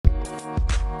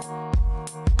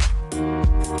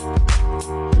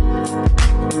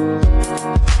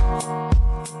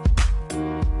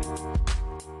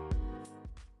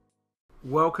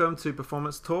welcome to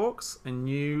Performance Talks, a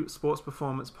new sports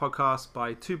performance podcast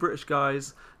by two British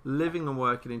guys living and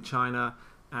working in China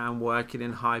and working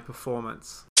in high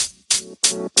performance.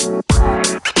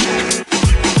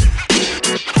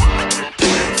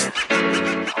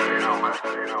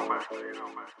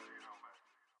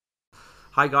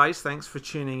 Hi guys, thanks for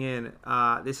tuning in.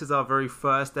 This is our very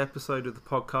first episode of the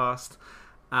podcast.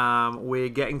 We're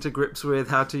getting to grips with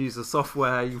how to use the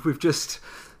software. We've just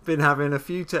been having a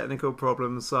few technical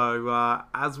problems, so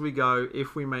as we go,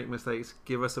 if we make mistakes,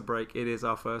 give us a break. It is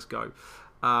our first go.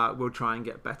 We'll try and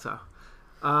get better.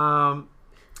 My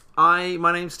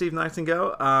name's Steve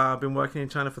Nightingale. I've been working in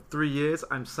China for 3 years.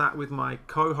 I'm sat with my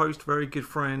co-host, very good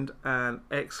friend and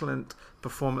excellent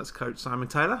performance coach, Simon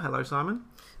Taylor. Hello, Simon.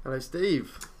 Hello,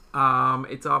 Steve.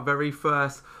 It's our very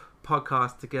first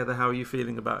podcast together. How are you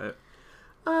feeling about it?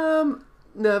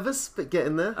 Nervous, but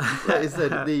getting there. Like I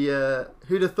said,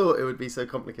 who'd have thought it would be so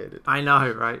complicated? I know,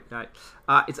 right?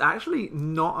 It's actually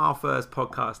not our first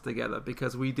podcast together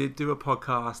because we did do a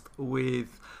podcast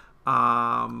with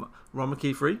Ron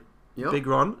McKeefery. Yep. Big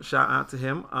Ron, shout out to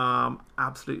him.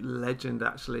 Absolute legend,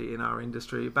 actually, in our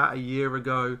industry. About a year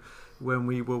ago when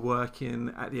we were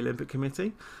working at the Olympic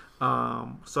Committee.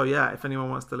 So yeah, if anyone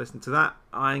wants to listen to that,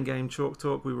 Iron Game Chalk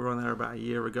Talk, we were on there about a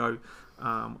year ago.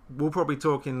 We'll probably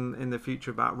talk in the future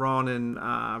about Ron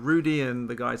and Rudy and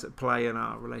the guys at Play and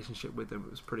our relationship with them.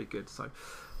 It was pretty good. So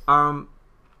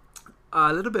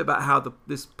a little bit about how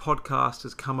this podcast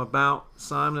has come about.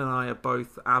 Simon and I are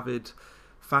both avid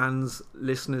fans,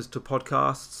 listeners to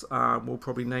podcasts. We'll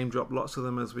probably name drop lots of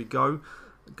them as we go.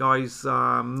 Guys,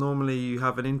 normally you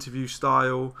have an interview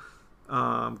style,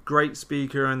 great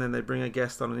speaker, and then they bring a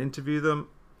guest on and interview them.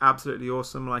 Absolutely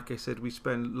awesome. Like I said, we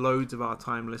spend loads of our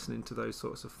time listening to those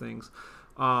sorts of things.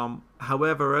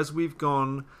 However, as we've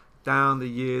gone down the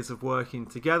years of working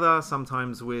together,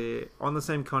 sometimes we're on the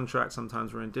same contract,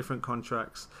 sometimes we're in different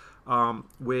contracts.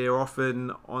 We're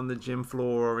often on the gym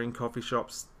floor or in coffee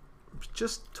shops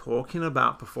just talking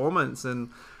about performance, and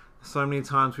so many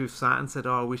times we've sat and said,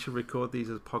 we should record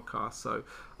these as podcasts. So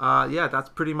yeah, that's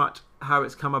pretty much how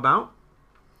it's come about.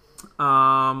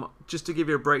 Just to give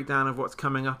you a breakdown of what's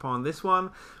coming up on this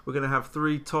one, we're going to have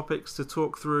 3 topics to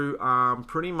talk through,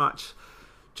 pretty much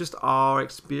just our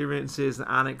experiences and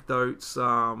anecdotes,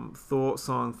 thoughts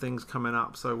on things coming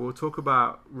up. So we'll talk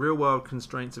about real world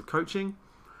constraints of coaching,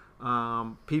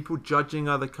 people judging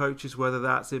other coaches, whether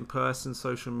that's in person,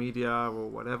 social media or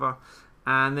whatever,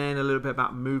 and then a little bit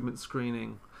about movement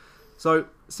screening. So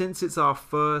since it's our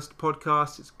first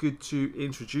podcast, it's good to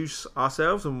introduce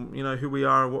ourselves and who we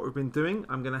are and what we've been doing.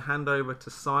 I'm going to hand over to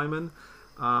Simon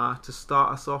to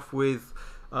start us off with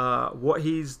what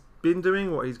he's been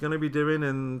doing, what he's going to be doing,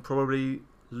 and probably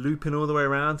looping all the way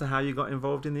around to how you got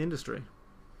involved in the industry.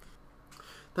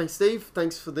 Thanks, Steve.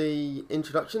 Thanks for the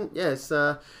introduction. Yeah, it's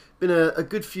been a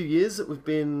good few years that we've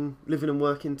been living and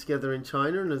working together in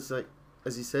China, and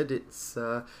as you said, it's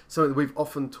something that we've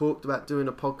often talked about doing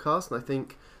a podcast, and I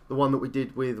think the one that we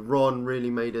did with Ron really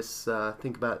made us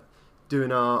think about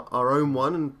doing our own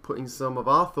one and putting some of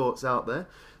our thoughts out there.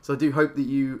 So I do hope that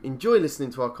you enjoy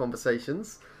listening to our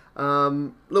conversations. A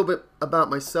little bit about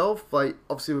myself.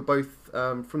 Obviously we're both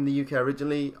from the UK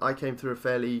originally. I came through a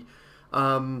fairly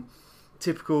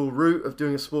typical route of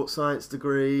doing a sports science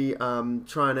degree,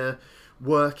 trying to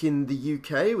work in the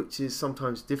UK, which is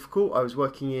sometimes difficult. I was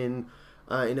working in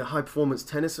a high-performance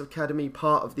tennis academy,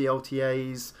 part of the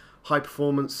LTA's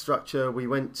high-performance structure. We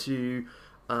went to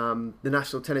the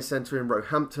National Tennis Centre in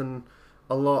Roehampton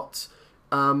a lot.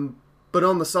 But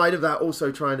on the side of that,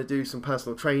 also trying to do some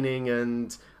personal training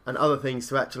and other things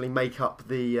to actually make up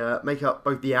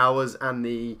both the hours and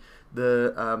the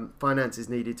finances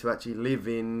needed to actually live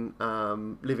in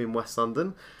West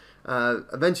London.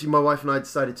 Eventually, my wife and I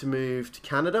decided to move to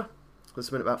Canada. I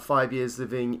spent about 5 years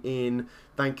living in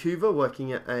Vancouver,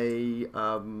 working at a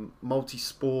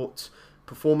multi-sport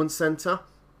performance centre,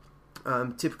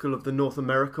 typical of the North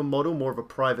American model, more of a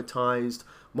privatized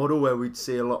model where we'd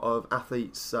see a lot of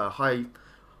athletes, high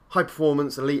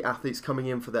performance elite athletes coming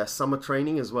in for their summer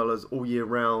training, as well as all year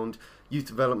round youth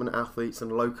development athletes and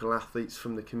local athletes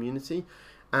from the community.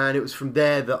 And it was from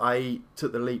there that I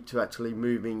took the leap to actually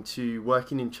moving to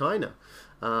working in China.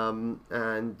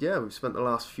 And yeah, we've spent the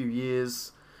last few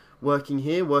years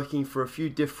working for a few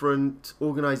different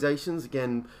organizations,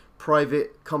 again,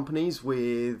 private companies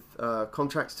with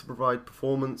contracts to provide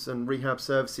performance and rehab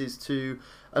services to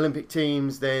Olympic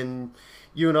teams. Then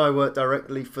you and I work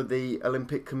directly for the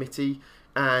Olympic Committee,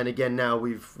 and again now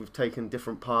we've taken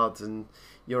different paths, and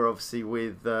you're obviously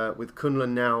with Kunlun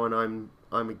now, and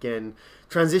I'm again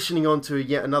transitioning on to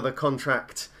yet another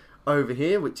contract over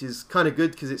here, which is kind of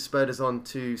good because it spurred us on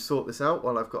to sort this out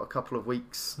while I've got a couple of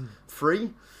weeks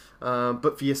free.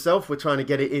 But for yourself, we're trying to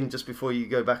get it in just before you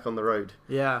go back on the road.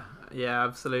 Yeah,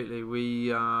 absolutely. We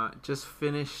just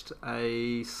finished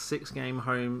a 6-game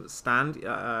home stand.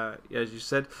 As you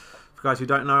said, for guys who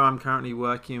don't know, I'm currently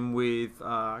working with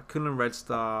Kunlun Red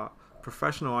Star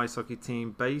professional ice hockey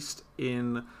team based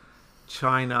in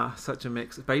China. Such a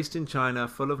mix. Based in China,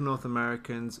 full of North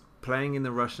Americans, playing in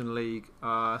the Russian league.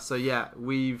 So yeah,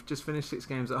 we've just finished 6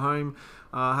 games at home.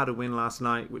 Had a win last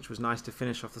night, which was nice to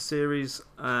finish off the series.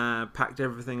 Packed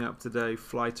everything up today,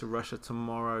 fly to Russia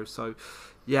tomorrow. So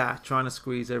yeah, trying to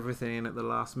squeeze everything in at the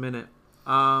last minute.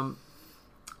 I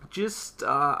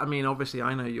mean, obviously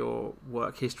I know your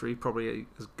work history probably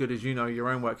as good as you know your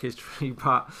own work history,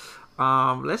 but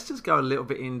let's just go a little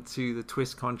bit into the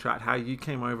Twist contract, how you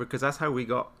came over, because that's how we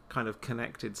got kind of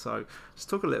connected. So just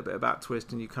talk a little bit about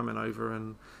Twist and you coming over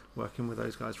and working with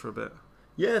those guys for a bit.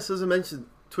 Yes, as I mentioned,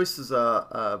 Twist is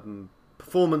a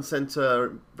performance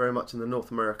center, very much in the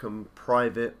North American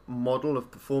private model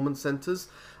of performance centers.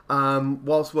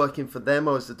 Whilst working for them,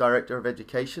 I was the director of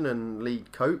education and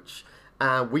lead coach,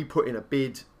 and we put in a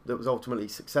bid that was ultimately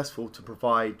successful to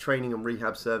provide training and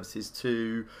rehab services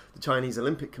to the Chinese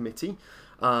Olympic Committee.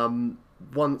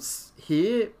 Once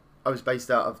here, I was based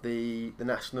out of the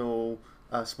National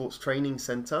Sports Training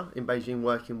Center in Beijing,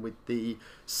 working with the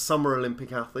Summer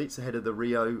Olympic athletes ahead of the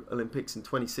Rio Olympics in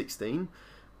 2016.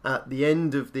 At the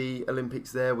end of the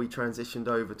Olympics there, we transitioned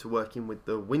over to working with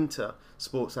the winter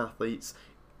sports athletes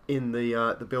in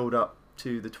the build-up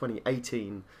to the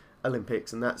 2018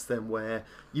 Olympics, and that's then where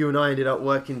you and I ended up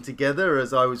working together,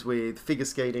 as I was with figure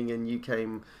skating and you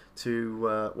came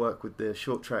to work with the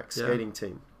short track skating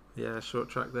team. Yeah, short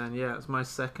track then. Yeah, it's my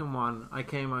second one. I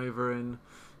came over in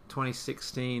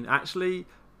 2016. Actually,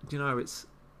 do you know, it's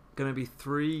going to be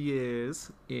 3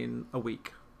 years in a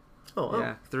week. Oh, wow.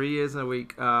 Yeah, 3 years in a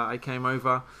week. I came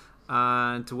over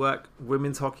to work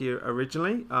women's hockey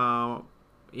originally.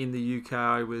 In the UK,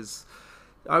 I was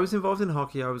involved in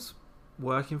hockey. I was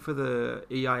working for the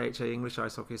EIHA, English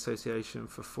Ice Hockey Association,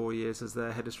 for 4 years as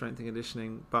their head of strength and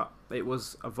conditioning, but it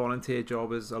was a volunteer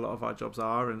job, as a lot of our jobs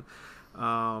are, and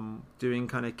doing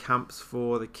kind of camps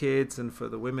for the kids and for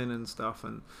the women and stuff,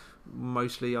 and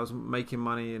mostly I was making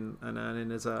money and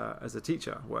earning as a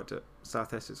teacher. Worked at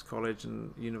South Essex College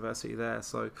and university there,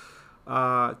 so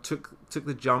took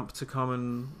the jump to come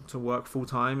and to work full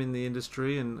time in the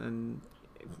industry, and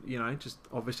you know, just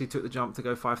obviously took the jump to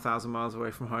go 5,000 miles away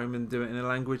from home and do it in a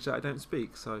language that I don't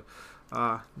speak. So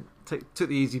took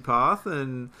the easy path,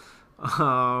 and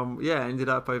ended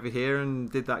up over here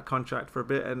and did that contract for a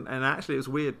bit. And actually it was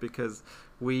weird because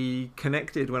we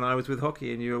connected when I was with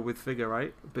hockey and you were with figure,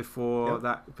 right? Before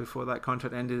that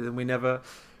contract ended, and we never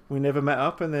met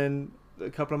up, and then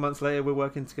a couple of months later we're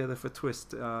working together for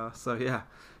Twist. So yeah,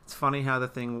 it's funny how the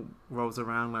thing rolls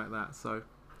around like that. So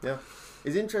yeah,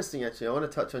 it's interesting actually. I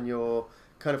want to touch on your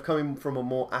kind of coming from a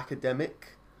more academic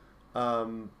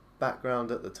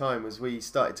background at the time. As we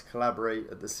started to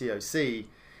collaborate at the COC,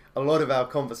 a lot of our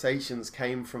conversations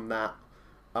came from that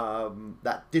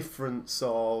difference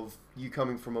of you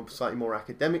coming from a slightly more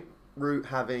academic route,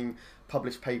 having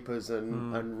published papers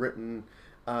and written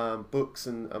books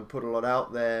and put a lot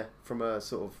out there from a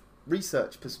sort of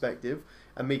research perspective,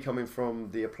 and me coming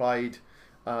from the applied,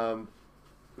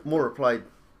 more applied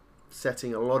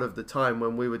setting a lot of the time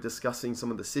when we were discussing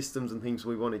some of the systems and things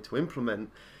we wanted to implement.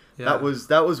 Yeah.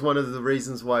 That was one of the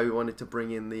reasons why we wanted to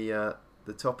bring in the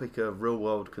topic of real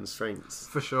world constraints.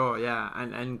 For sure, yeah.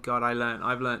 And God,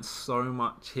 I've learned so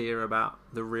much here about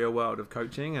the real world of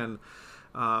coaching, and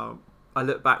I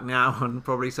look back now on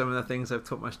probably some of the things I've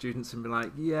taught my students and be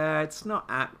like, yeah, it's not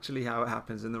actually how it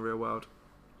happens in the real world.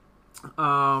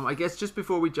 I guess just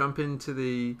before we jump into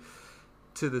the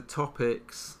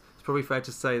topics, it's probably fair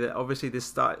to say that obviously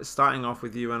this starting off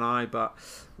with you and I, but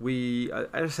we are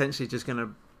essentially just going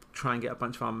to try and get a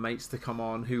bunch of our mates to come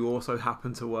on who also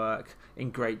happen to work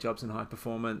in great jobs in high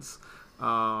performance.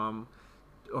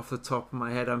 Off the top of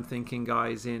my head, I'm thinking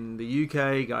guys in the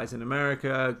UK, guys in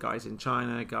America, guys in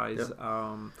China, guys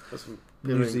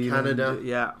New Zealand, Canada,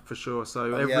 yeah, for sure.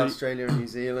 So Australia and New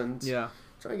Zealand. Yeah,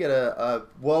 try and get a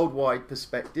worldwide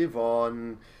perspective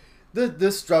on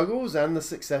the struggles and the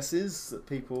successes that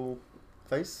people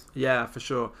face. Yeah, for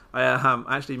sure. I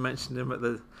actually mentioned him at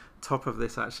the top of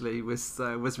this. Actually,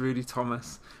 was Rudy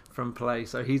Thomas from Play.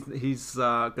 So he's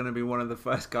going to be one of the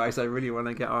first guys I really want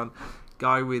to get on.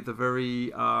 Guy with a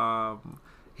very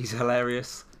he's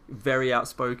hilarious, very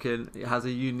outspoken. He has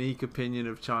a unique opinion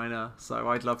of China. So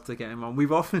I'd love to get him on.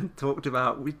 We've often talked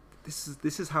about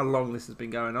this is how long this has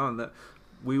been going on, that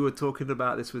we were talking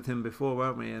about this with him before,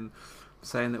 weren't we? And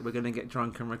saying that we're going to get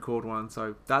drunk and record one.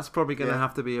 So that's probably going to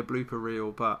have to be a blooper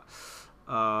reel. But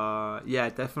yeah,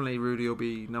 definitely Rudy will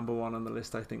be number one on the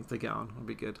list, I think, to get on. It'll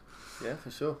be good. Yeah, for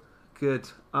sure. Good.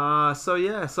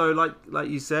 So like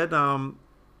you said, I'm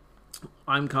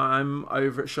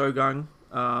over at Shogang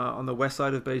on the west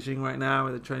side of Beijing right now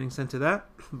at the training center there.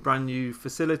 Brand new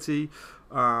facility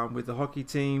with the hockey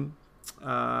team,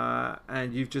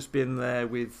 and you've just been there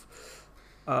with.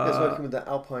 Yes, working with the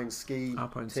Alpine ski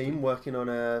team, working on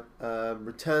a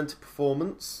return to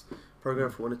performance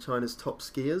program for one of China's top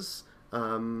skiers.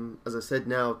 As I said,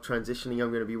 now transitioning, I'm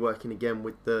going to be working again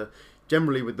with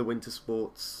generally with the winter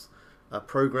sports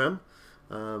program.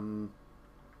 So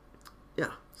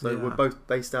we're both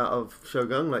based out of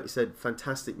Shogang, like you said,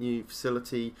 fantastic new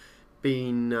facility,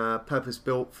 being purpose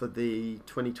built for the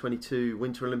 2022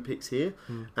 Winter Olympics here,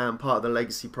 and part of the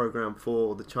legacy program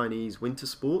for the Chinese winter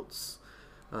sports.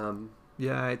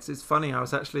 Yeah, it's funny. I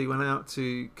was actually went out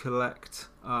to collect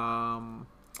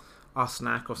our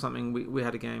snack or something. We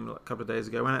had a game a couple of days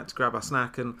ago. Went out to grab our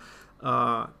snack, and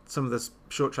some of the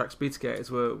short track speed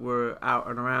skaters were out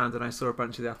and around, and I saw a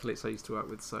bunch of the athletes I used to work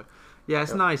with. So yeah,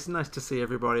 it's nice to see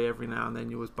everybody every now and then.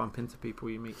 You always bump into people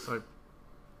you meet. So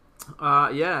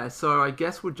so I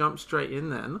guess we'll jump straight in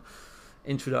then.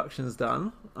 Introductions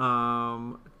done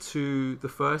to the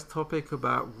first topic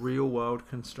about real world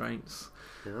constraints.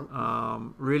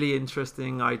 Really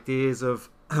interesting ideas of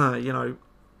how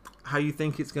you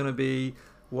think it's going to be,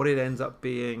 what it ends up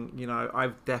being.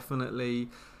 I've definitely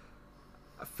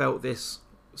felt this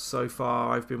so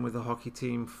far. I've been with the hockey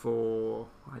team for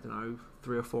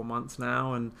 3 or 4 months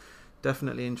now, and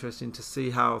definitely interesting to see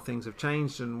how things have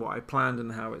changed and what I planned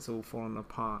and how it's all fallen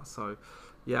apart. So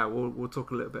yeah, we'll talk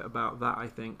a little bit about that, I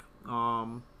think. I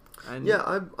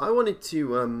wanted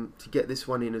to get this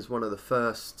one in as one of the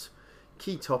first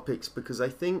key topics, because I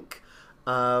think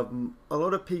a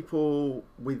lot of people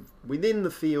within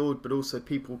the field, but also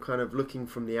people kind of looking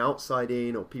from the outside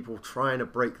in, or people trying to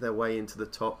break their way into the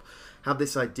top, have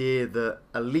this idea that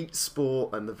elite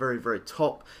sport and the very, very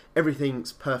top,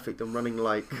 everything's perfect and running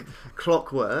like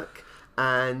clockwork.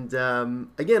 And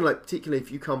again, like particularly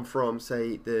if you come from,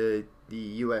 say, the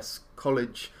US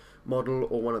college model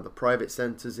or one of the private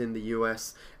centers in the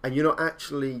US, and you're not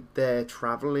actually there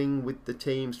traveling with the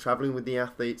teams, traveling with the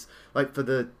athletes. Like for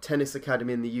the tennis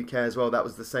academy in the UK as well, that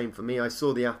was the same for me. I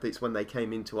saw the athletes when they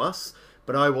came into us,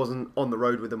 but I wasn't on the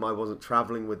road with them, I wasn't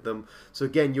traveling with them. So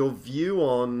again, your view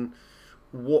on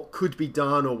what could be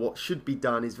done or what should be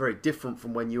done is very different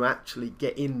from when you actually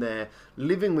get in there,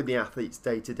 living with the athletes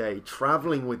day to day,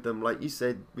 traveling with them. Like you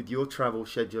said, with your travel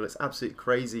schedule, it's absolutely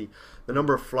crazy. The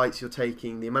number of flights you're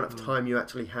taking, the amount of time you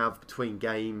actually have between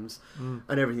games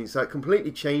and everything. So it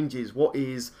completely changes what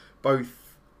is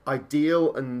both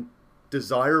ideal and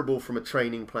desirable from a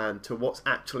training plan to what's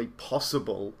actually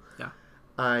possible.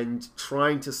 And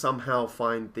trying to somehow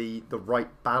find the right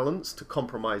balance to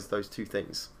compromise those two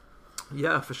things.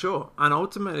 Yeah, for sure. And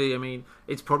ultimately, I mean,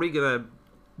 it's probably going to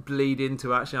bleed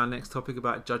into actually our next topic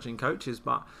about judging coaches.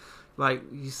 But like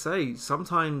you say,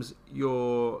 sometimes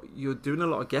you're doing a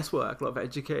lot of guesswork, a lot of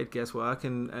educated guesswork,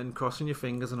 and crossing your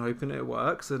fingers and hoping it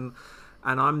works. And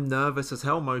I'm nervous as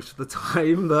hell most of the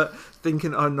time, but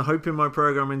thinking and hoping my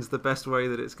programming is the best way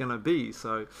that it's going to be.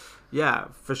 So yeah,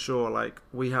 for sure. Like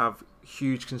we have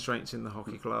huge constraints in the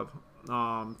hockey club.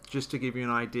 Just to give you an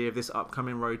idea of this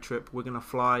upcoming road trip, we're going to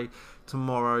fly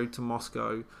tomorrow to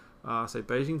Moscow. So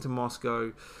Beijing to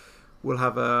Moscow. We'll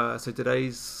have so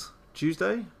today's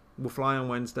Tuesday. We'll fly on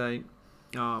Wednesday.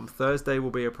 Thursday will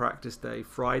be a practice day.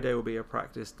 Friday will be a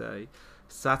practice day.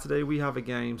 Saturday we have a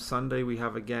game. Sunday we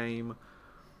have a game.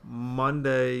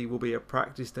 Monday will be a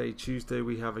practice day. Tuesday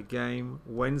we have a game.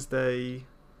 Wednesday,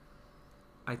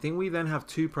 I think we then have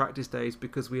 2 practice days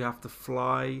because we have to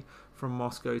fly from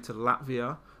Moscow to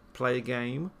Latvia, play a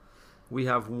game. We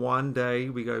have 1 day,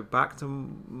 we go back to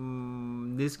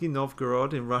Nizhny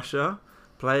Novgorod in Russia,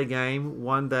 play a game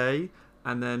 1 day,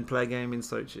 and then play a game in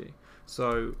Sochi.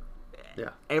 So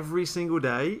every single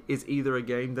day is either a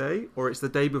game day or it's the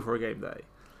day before a game day.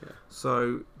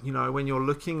 So, when you're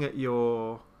looking at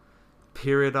your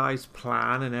periodized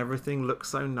plan and everything looks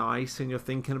so nice and you're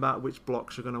thinking about which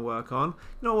blocks you're going to work on,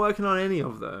 you're not working on any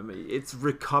of them. It's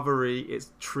recovery,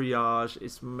 it's triage,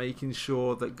 it's making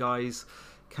sure that guys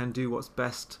can do what's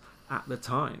best at the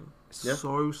time. It's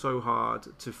so hard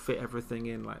to fit everything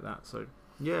in like that. So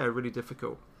yeah, really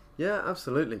difficult. Yeah,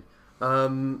 absolutely.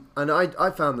 And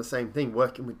I found the same thing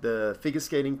working with the figure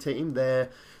skating team. Their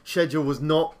schedule was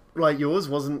not like yours,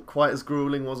 wasn't quite as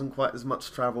grueling, wasn't quite as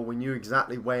much travel. We knew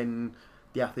exactly when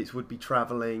the athletes would be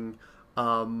traveling.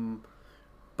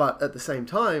 But at the same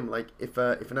time, like if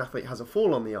an athlete has a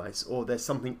fall on the ice, or there's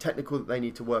something technical that they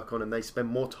need to work on, and they spend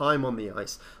more time on the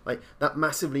ice, like that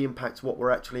massively impacts what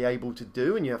we're actually able to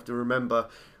do. And you have to remember,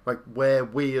 like, where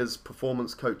we as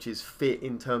performance coaches fit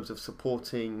in terms of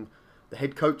supporting the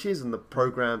head coaches and the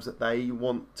programs that they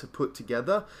want to put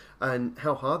together, and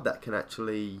how hard that can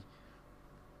actually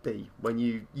be when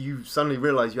you suddenly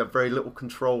realize you have very little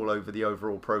control over the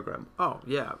overall program. Oh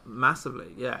yeah,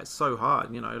 massively. Yeah, it's so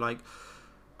hard. Like,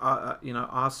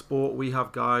 our sport, we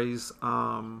have guys.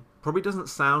 Probably doesn't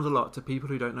sound a lot to people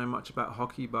who don't know much about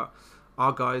hockey, but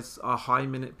our guys, our high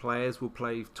minute players, will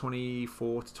play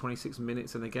 24 to 26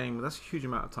 minutes in a game. That's a huge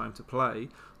amount of time to play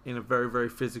in a very, very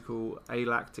physical,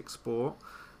 alactic sport.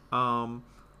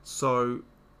 So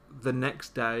the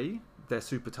next day they're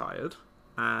super tired,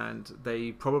 and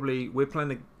we're playing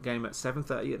the game at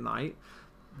 7:30 at night.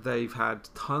 They've had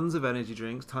tons of energy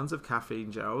drinks, tons of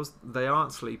caffeine gels. They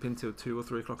aren't sleeping till 2 or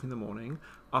 3 o'clock in the morning,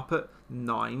 up at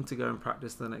 9 to go and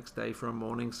practice the next day for a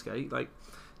morning skate. Like,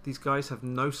 these guys have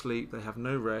no sleep, they have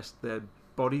no rest, their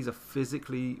bodies are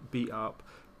physically beat up.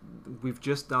 We've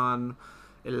just done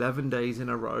 11 days in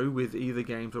a row with either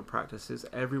games or practices.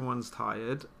 Everyone's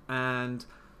tired, and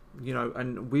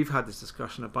and we've had this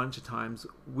discussion a bunch of times.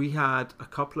 We had a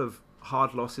couple of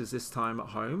hard losses this time at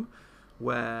home,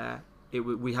 where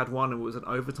we had one, it was an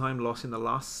overtime loss in the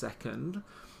last second,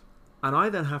 and I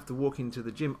then have to walk into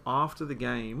the gym after the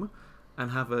game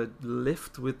and have a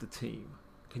lift with the team.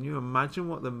 Can you imagine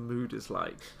what the mood is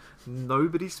like?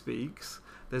 Nobody speaks,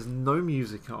 there's no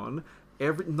music on,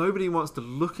 nobody wants to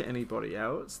look at anybody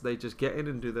else. They just get in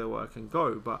and do their work and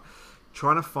go. But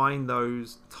trying to find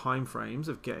those time frames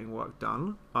of getting work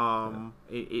done, I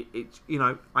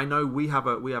know we have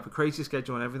a crazy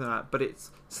schedule and everything like that, but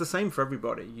it's the same for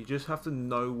everybody. You just have to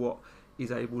know what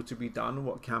is able to be done and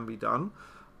what can be done.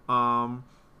 And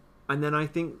then I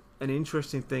think an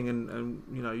interesting thing, and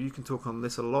you can talk on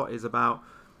this a lot, is about,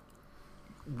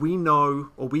 we know,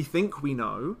 or we think we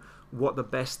know, what the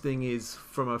best thing is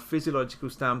from a physiological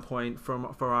standpoint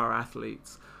for our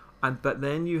athletes. But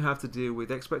then you have to deal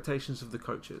with expectations of the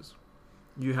coaches.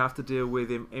 You have to deal with,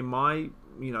 in my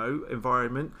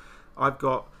environment, I've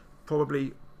got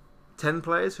probably 10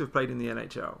 players who have played in the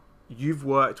NHL. You've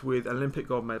worked with Olympic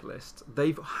gold medalists.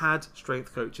 They've had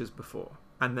strength coaches before,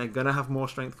 and they're going to have more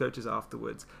strength coaches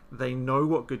afterwards. They know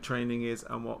what good training is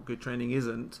and what good training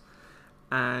isn't,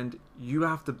 and you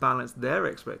have to balance their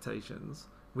expectations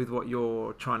with what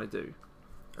you're trying to do.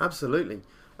 Absolutely.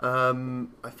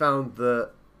 I found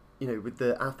that, with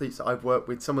the athletes that I've worked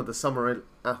with, some of the summer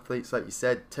athletes, like you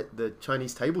said, the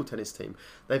Chinese table tennis team,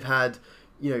 they've had,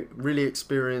 really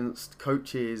experienced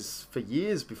coaches for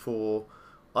years before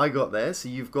I got there. So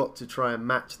you've got to try and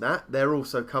match that. They're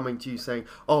also coming to you saying,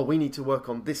 oh, we need to work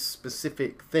on this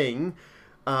specific thing.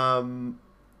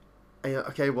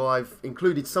 Okay, well, I've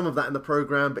included some of that in the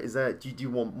program, but do you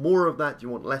want more of that? Do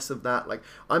you want less of that? Like,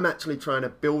 I'm actually trying to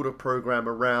build a program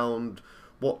around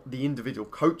what the individual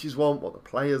coaches want, what the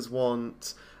players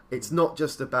want. It's not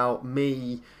just about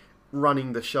me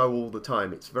running the show all the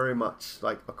time. It's very much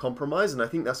like a compromise, and I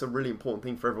think that's a really important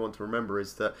thing for everyone to remember,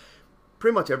 is that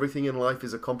pretty much everything in life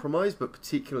is a compromise, but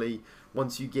particularly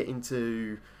once you get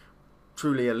into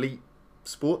truly elite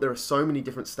sport, there are so many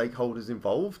different stakeholders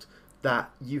involved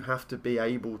that you have to be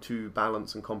able to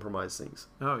balance and compromise things.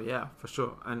 Oh yeah, for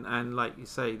sure. And like you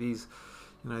say, these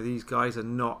guys are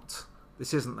not,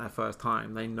 this isn't their first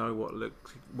time. They know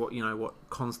what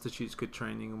constitutes good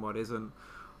training and what isn't.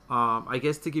 I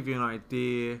guess to give you an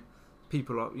idea,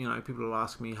 people will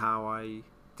ask me how I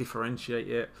differentiate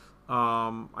it.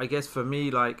 I guess for me,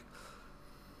 like,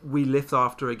 we lift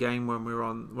after a game when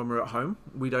we're at home.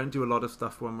 We don't do a lot of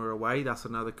stuff when we're away. That's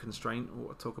another constraint.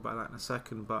 We'll talk about that in a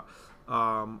second. But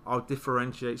I'll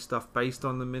differentiate stuff based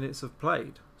on the minutes of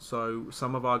played. So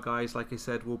some of our guys, like I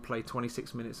said, will play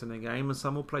 26 minutes in a game, and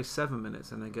some will play 7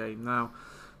 minutes in a game. Now,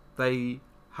 they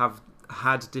have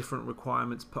had different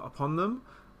requirements put upon them,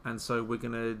 and so we're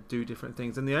going to do different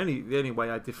things. And the only way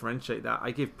I differentiate that,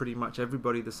 I give pretty much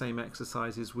everybody the same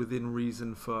exercises within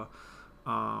reason for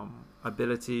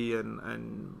ability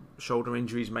and shoulder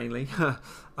injuries mainly.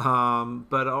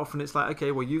 But often it's like,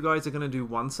 okay, well, you guys are going to do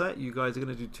 1 set, you guys are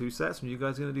going to do 2 sets, and you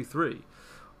guys are going to do 3.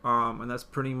 And that's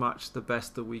pretty much the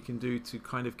best that we can do to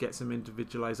kind of get some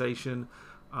individualization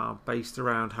based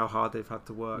around how hard they've had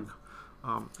to work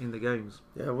in the games.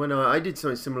 Yeah, when I did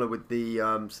something similar with the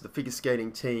figure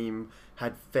skating team,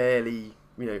 had fairly,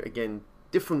 again,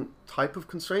 different type of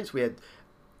constraints. We had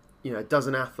a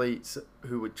dozen athletes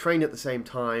who would train at the same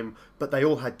time, but they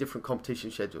all had different competition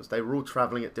schedules. They were all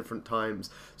traveling at different times.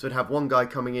 So it'd have one guy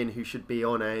coming in who should be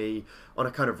on a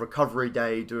kind of recovery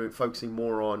day, focusing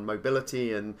more on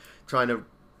mobility and trying to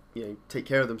take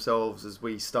care of themselves as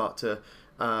we start to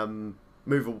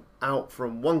move out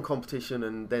from one competition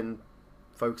and then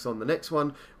focus on the next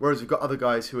one. Whereas we've got other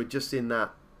guys who are just in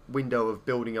that window of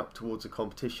building up towards a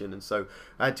competition, and so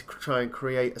I had to try and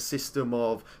create a system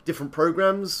of different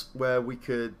programs where we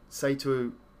could say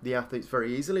to the athletes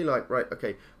very easily, like, right,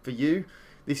 okay, for you,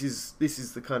 this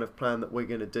is the kind of plan that we're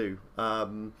going to do. I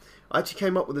actually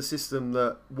came up with a system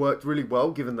that worked really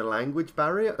well given the language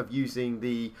barrier of using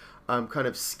the kind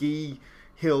of ski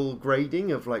hill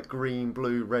grading of like green,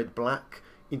 blue, red, black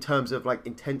in terms of like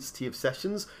intensity of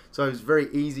sessions. So it was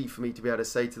very easy for me to be able to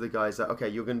say to the guys that, okay,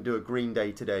 you're going to do a green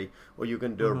day today, or you're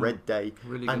going to do a red day.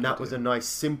 Really and that was a nice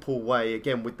simple way,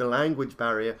 again, with the language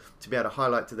barrier, to be able to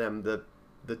highlight to them the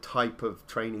type of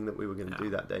training that we were going to do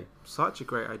that day. Such a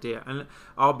great idea. And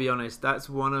I'll be honest, that's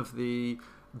one of the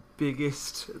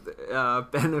biggest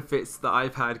benefits that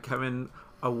I've had coming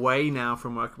away now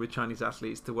from working with Chinese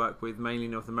athletes to work with mainly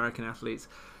North American athletes.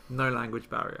 No language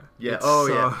barrier. Yeah.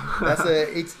 That's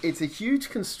it's a huge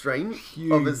constraint,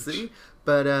 obviously,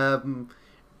 but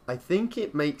I think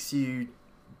it makes you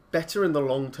better in the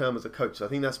long term as a coach. So I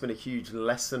think that's been a huge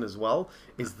lesson as well,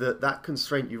 is that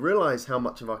constraint. You realize how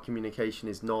much of our communication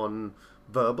is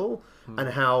non-verbal and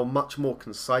how much more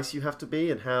concise you have to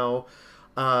be, and how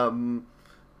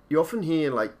you often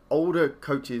hear like older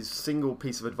coaches' single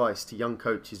piece of advice to young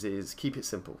coaches is keep it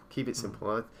simple. Keep it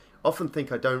simple. I often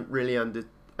think I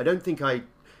don't think I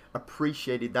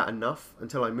appreciated that enough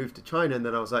until I moved to China, and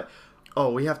then I was like,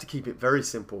 oh, we have to keep it very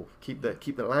simple. Keep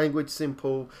the language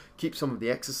simple. Keep some of the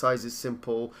exercises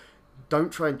simple.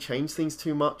 Don't try and change things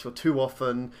too much or too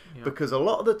often, because a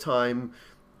lot of the time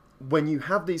when you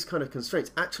have these kind of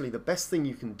constraints, actually the best thing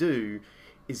you can do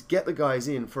is get the guys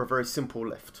in for a very simple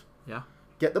lift. Yeah.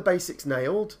 Get the basics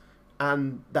nailed,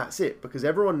 and that's it, because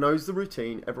everyone knows the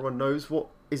routine. Everyone knows what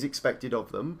is expected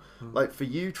of them. Like for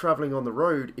you traveling on the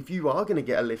road, if you are going to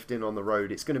get a lift in on the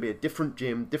road, it's going to be a different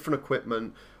gym, different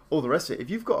equipment, all the rest of it. If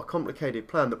you've got a complicated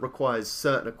plan that requires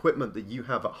certain equipment that you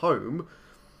have at home,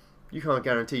 you can't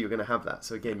guarantee you're going to have that.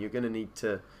 So again, you're going to need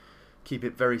to keep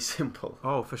it very simple.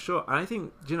 Oh, for sure. I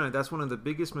think, that's one of the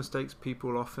biggest mistakes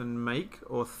people often make,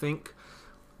 or think.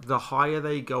 The higher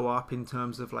they go up in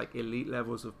terms of like elite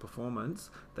levels of performance,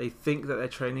 they think that their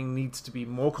training needs to be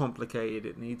more complicated.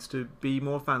 It needs to be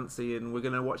more fancy, and we're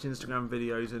going to watch Instagram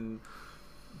videos and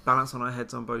balance on our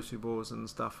heads on Bosu balls and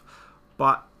stuff.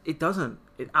 But it doesn't.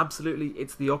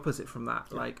 It's the opposite from that.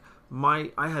 Yeah. Like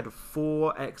I had a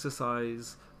 4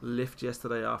 exercise lift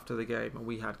yesterday after the game, and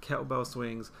we had kettlebell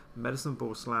swings, medicine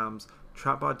ball slams,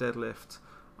 trap bar deadlift,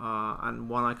 and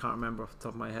one I can't remember off the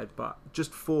top of my head, but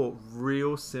just 4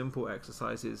 real simple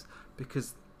exercises,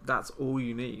 because that's all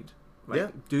you need.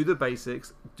 Do the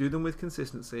basics, do them with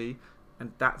consistency,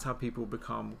 and that's how people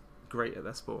become great at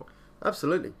their sport.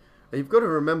 Absolutely. And you've got to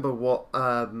remember what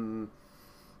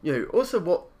also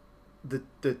what the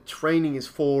training is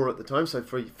for at the time. So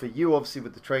for you, obviously,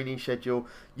 with the training schedule,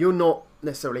 you're not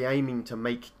necessarily aiming to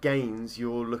make gains.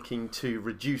 You're looking to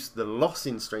reduce the loss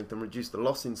in strength and reduce the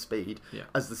loss in speed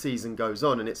as the season goes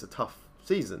on, and it's a tough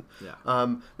season.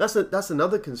 That's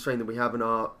another constraint that we have in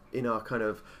our kind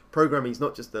of programming. Is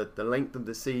not just the length of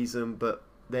the season, but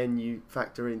then you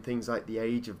factor in things like the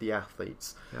age of the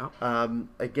athletes.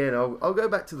 Again, I'll go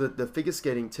back to the figure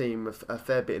skating team a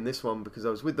fair bit in this one, because I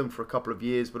was with them for a couple of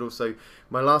years, but also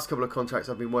my last couple of contracts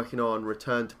I've been working on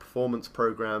return to performance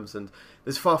programs, and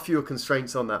there's far fewer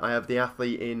constraints on that. I have the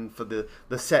athlete in for the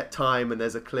set time, and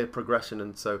there's a clear progression.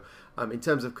 And so in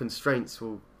terms of constraints,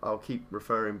 I'll keep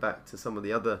referring back to some of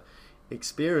the other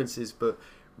experiences, but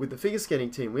with the figure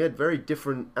skating team, we had very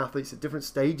different athletes at different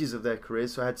stages of their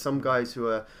careers. So I had some guys who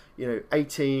are,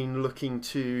 18, looking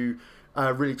to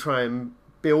really try and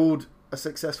build a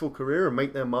successful career and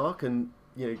make their mark. And,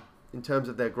 in terms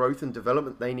of their growth and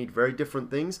development, they need very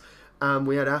different things.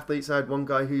 We had athletes. I had one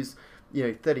guy who's,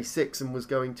 36 and was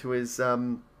going to his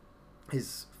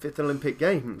 5th Olympic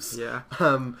Games.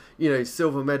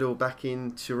 Silver medal back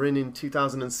in Turin in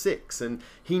 2006, and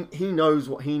he knows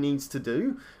what he needs to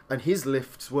do, and his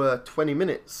lifts were 20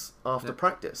 minutes after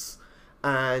practice,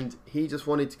 and he just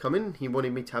wanted to come in. He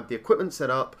wanted me to have the equipment set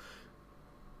up,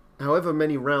 however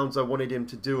many rounds I wanted him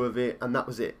to do of it, and that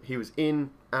was it. He was in,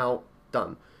 out,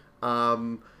 done.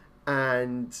 And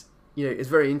it's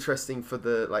very interesting for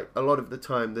a lot of the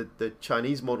time, the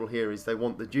Chinese model here is they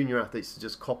want the junior athletes to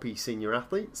just copy senior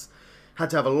athletes. Had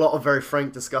to have a lot of very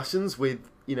frank discussions with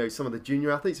some of the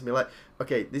junior athletes and be like,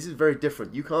 okay, this is very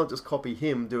different. You can't just copy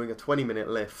him doing a 20-minute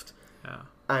lift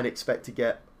and expect to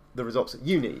get the results that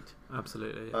you need.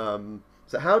 Absolutely.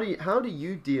 So how do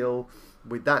you deal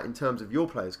with that in terms of your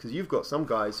players? Because you've got some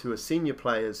guys who are senior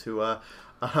players who are,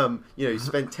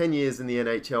 spent 10 years in the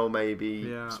NHL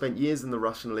maybe, spent years in the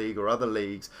Russian league or other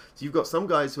leagues. So you've got some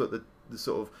guys who are at the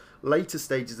sort of later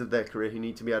stages of their career who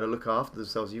need to be able to look after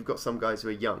themselves. You've got some guys who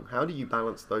are young. How do you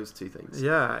balance those two things?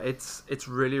 Yeah, it's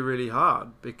really, really hard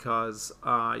because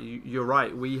you're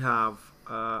right. We have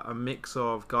a mix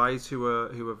of guys who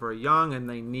are very young and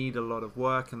they need a lot of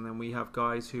work, and then we have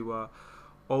guys who are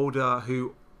older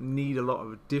who need a lot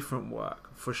of different work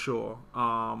for sure.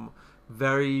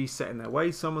 Very set in their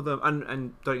ways, some of them,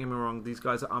 and don't get me wrong, these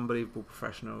guys are unbelievable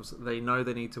professionals. They know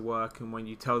they need to work, and when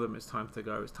you tell them it's time to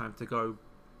go, it's time to go.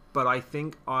 But I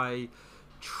think I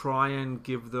try and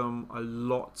give them a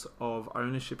lot of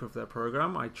ownership of their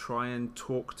program. I try and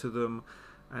talk to them,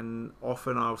 and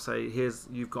often I'll say,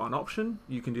 you've got an option.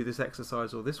 You can do this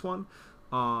exercise or this one.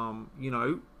 One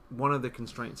of the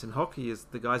constraints in hockey is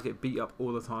the guys get beat up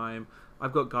all the time.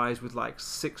 I've got guys with like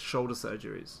 6 shoulder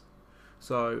surgeries.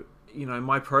 So,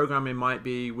 my programming might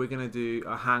be, we're going to do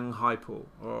a hang high pull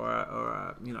or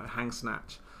a hang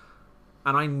snatch.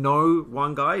 And I know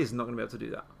one guy is not going to be able to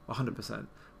do that 100%.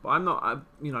 But I'm not,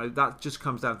 that just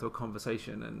comes down to a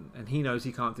conversation, and he knows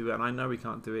he can't do it, and I know he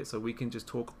can't do it, so we can just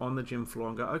talk on the gym floor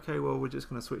and go, okay, well, we're just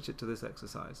going to switch it to this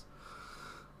exercise.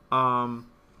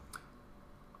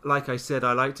 Like I said,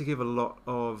 I like to give a lot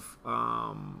of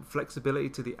flexibility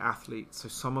to the athletes. So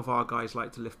some of our guys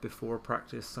like to lift before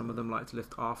practice, some of them like to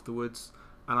lift afterwards,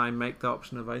 and I make the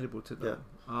option available to them.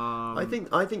 Yeah. I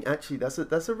think actually that's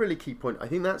a really key point. I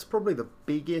think that's probably the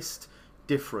biggest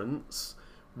difference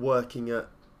working at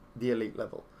the elite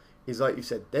level. Is like you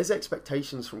said, there's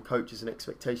expectations from coaches and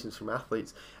expectations from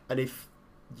athletes, and if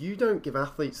you don't give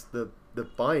athletes the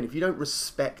buy-in, if you don't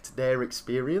respect their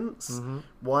experience,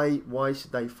 why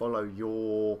should they follow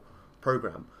your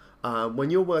program? When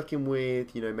you're working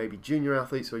with maybe junior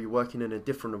athletes, or you're working in a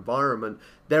different environment,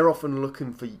 they're often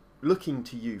looking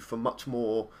to you for much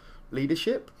more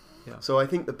leadership. Yeah. So I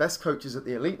think the best coaches at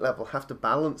the elite level have to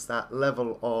balance that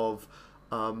level of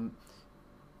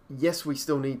yes, we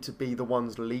still need to be the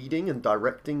ones leading and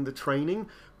directing the training,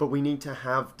 but we need to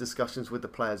have discussions with the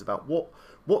players about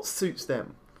what suits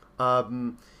them.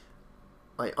 I'm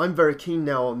very keen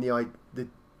now on the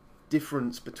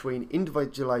difference between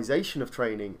individualization of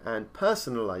training and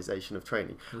personalization of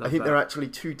training. I think they're actually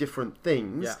two different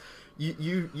things. Yeah.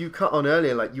 You cut on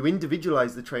earlier, like you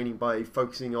individualize the training by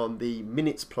focusing on the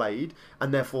minutes played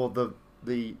and therefore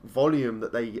the volume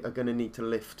that they are going to need to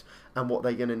lift and what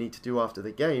they're going to need to do after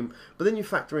the game. But then you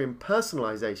factor in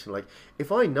personalization. Like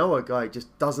if I know a guy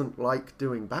just doesn't like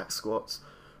doing back squats,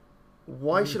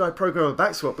 why should I program a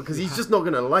back squat? Because he's just not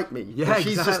going to like me. Yeah,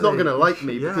 she's just not going to like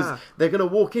me because they're going to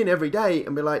walk in every day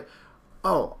and be like,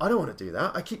 oh, I don't want to do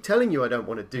that. I keep telling you I don't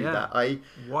want to do that.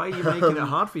 Why are you making it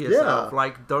hard for yourself?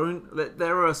 Like,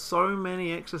 there are so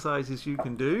many exercises you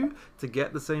can do to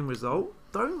get the same result.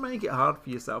 Don't make it hard for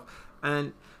yourself.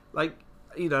 And like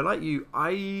you,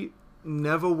 I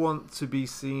never want to be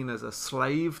seen as a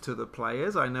slave to the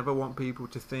players. I never want people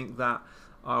to think that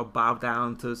I'll bow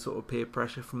down to sort of peer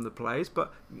pressure from the players.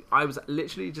 But I was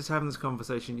literally just having this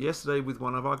conversation yesterday with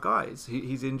one of our guys.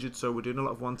 He's injured, so we're doing a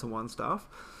lot of one-to-one stuff.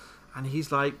 And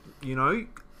he's like,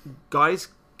 guys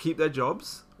keep their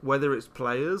jobs, whether it's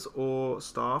players or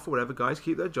staff or whatever, guys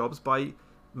keep their jobs by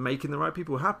making the right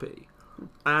people happy.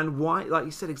 And why, like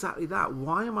you said, exactly that.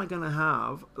 Why am I going to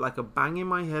have like a banging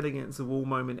my head against the wall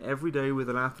moment every day with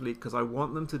an athlete because I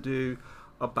want them to do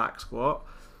a back squat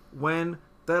when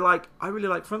they're like, I really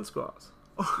like front squats?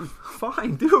 Oh,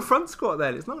 fine, do a front squat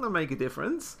then. It's not going to make a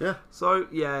difference. Yeah. So,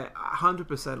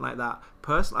 100% like that.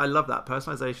 I love that.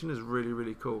 Personalization is really,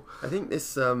 really cool. I think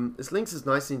this links us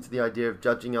nicely into the idea of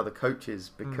judging other coaches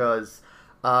because,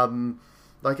 I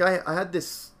had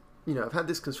this, I've had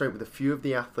this constraint with a few of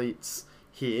the athletes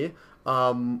here.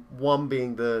 One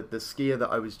being the skier that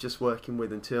I was just working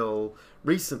with until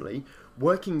recently.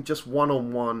 Working just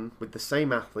one-on-one with the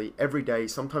same athlete every day,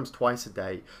 sometimes twice a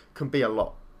day, can be a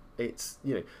lot. It's,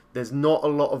 there's not a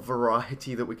lot of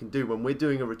variety that we can do. When we're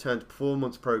doing a return to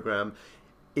performance program,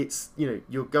 it's,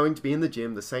 you're going to be in the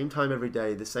gym the same time every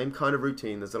day, the same kind of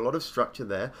routine. There's a lot of structure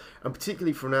there. And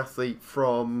particularly for an athlete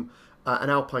from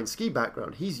an alpine ski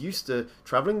background, he's used to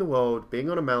traveling the world, being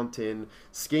on a mountain,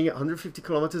 skiing at 150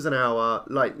 kilometers an hour,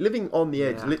 like living on the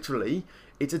edge, literally.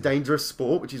 It's a dangerous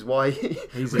sport, which is why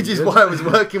I was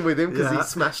working with him, because he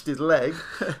smashed his leg.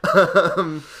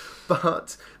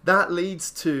 But that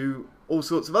leads to all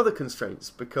sorts of other constraints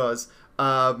because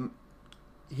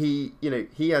He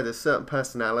had a certain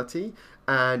personality,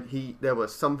 and there were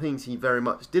some things he very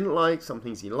much didn't like, some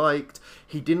things he liked.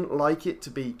 He didn't like it to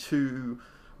be too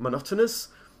monotonous,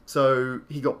 so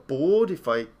he got bored if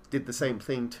I did the same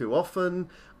thing too often.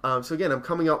 So again, I'm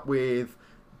coming up with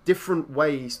different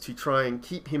ways to try and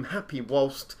keep him happy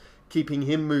whilst keeping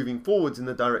him moving forwards in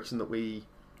the direction that we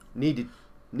needed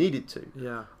to.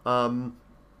 Yeah. And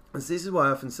so this is why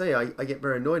I often say I get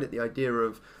very annoyed at the idea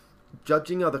of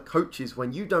judging other coaches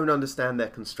when you don't understand their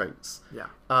constraints. Yeah.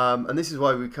 And this is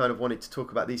why we kind of wanted to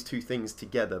talk about these two things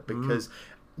together, because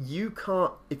you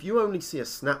can't, if you only see a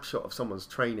snapshot of someone's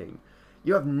training,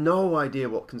 you have no idea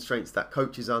what constraints that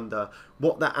coach is under,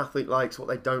 what that athlete likes, what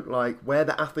they don't like, where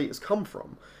the athlete has come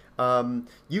from.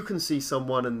 You can see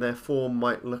someone and their form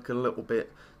might look a little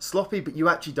bit sloppy, but you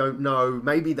actually don't know.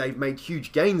 Maybe they've made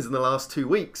huge gains in the last 2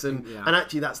 weeks, and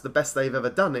actually that's the best they've ever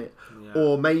done it. Yeah.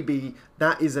 Or maybe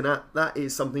that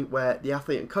is something where the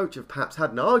athlete and coach have perhaps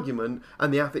had an argument,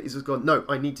 and the athlete has just gone, no,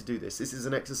 I need to do this. This is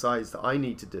an exercise that I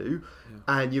need to do. Yeah.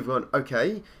 And you've gone,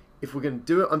 okay, if we're going to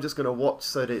do it, I'm just going to watch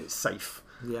so that it's safe.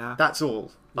 Yeah. That's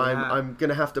all. Yeah. I'm going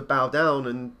to have to bow down,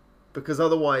 and because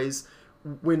otherwise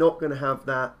we're not going to have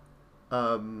that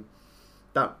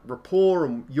that rapport,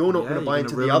 and you're not going to buy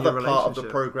into the other part of the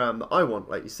program that I want.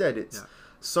 Like you said, it's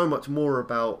so much more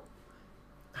about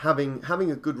having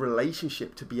a good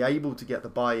relationship to be able to get the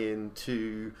buy-in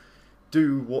to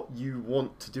do what you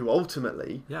want to do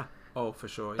ultimately. Yeah. Oh, for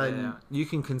sure. Yeah. You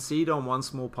can concede on one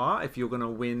small part if you're going to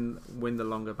win the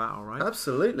longer battle, right?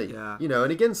 Absolutely. Yeah.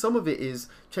 And again, some of it is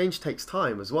change takes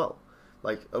time as well.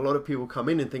 Like, a lot of people come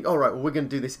in and think, all right, well, we're going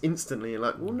to do this instantly. And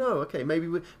like, well, no, okay, maybe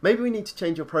we need to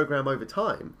change your program over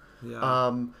time.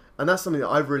 Yeah. And that's something that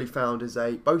I've really found is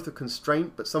both a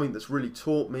constraint, but something that's really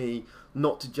taught me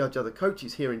not to judge other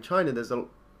coaches. Here in China, there's a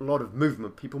lot of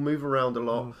movement. People move around a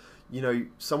lot.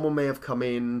 Someone may have come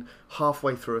in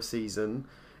halfway through a season.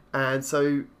 And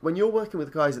so when you're working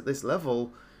with guys at this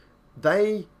level,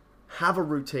 they have a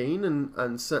routine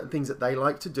and certain things that they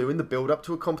like to do in the build up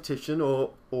to a competition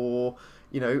or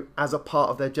as a part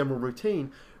of their general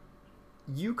routine.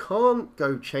 You can't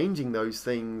go changing those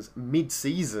things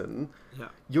mid-season. Yeah.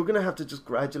 You're going to have to just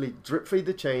gradually drip feed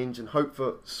the change and hope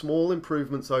for small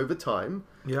improvements over time.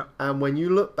 Yeah. And when you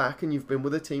look back and you've been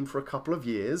with a team for a couple of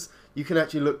years, you can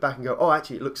actually look back and go, oh,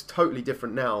 actually, it looks totally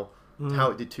different now to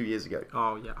how it did 2 years ago.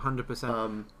 Oh, yeah,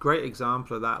 100%. Great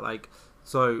example of that.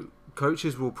 So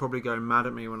coaches will probably go mad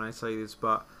at me when I say this,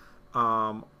 but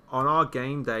on our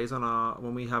game days,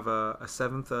 when we have a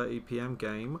 7:30 p.m.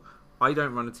 game, I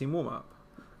don't run a team warm-up.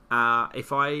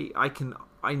 If I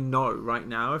know right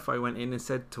now, if I went in and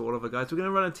said to all of the guys, we're going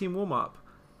to run a team warm-up,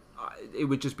 it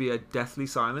would just be a deathly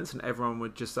silence, and everyone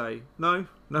would just say, no,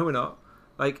 we're not.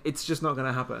 It's just not going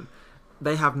to happen.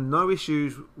 They have no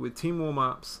issues with team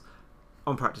warm-ups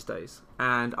on practice days,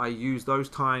 and I use those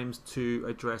times to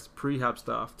address prehab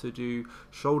stuff, to do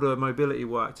shoulder mobility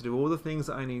work, to do all the things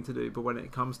that I need to do. But when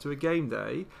it comes to a game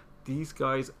day, these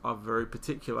guys are very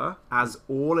particular, as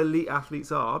all elite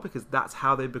athletes are, because that's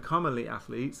how they become elite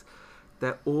athletes.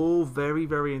 They're all very,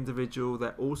 very individual.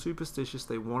 They're all superstitious.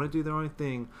 They want to do their own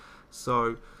thing.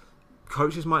 So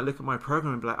coaches might look at my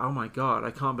program and be like, oh my God, I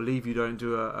can't believe you don't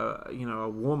do a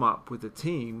warm-up with the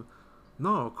team.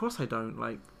 No, of course I don't.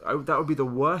 That would be the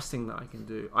worst thing that I can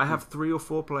do. I have 3 or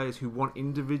 4 players who want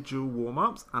individual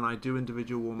warm-ups, and I do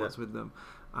individual warm-ups with them.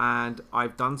 And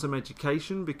I've done some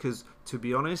education because, to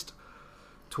be honest,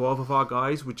 12 of our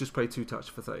guys would just play 2-touch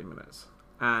for 30 minutes.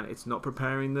 And it's not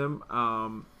preparing them.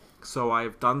 So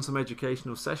I've done some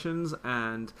educational sessions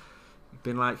and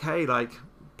been like, hey,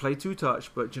 play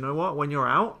 2-touch. But you know what? When you're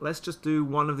out, let's just do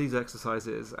one of these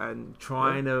exercises and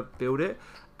trying to build it.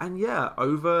 And yeah,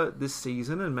 over this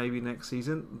season and maybe next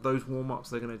season, those warm-ups,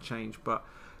 they're going to change. But,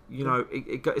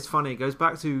 it's funny. It goes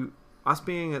back to us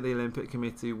being at the Olympic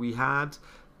Committee. We had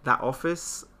that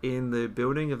office in the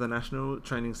building of the National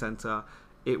Training Center.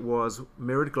 It was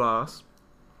mirrored glass.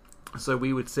 So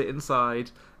we would sit inside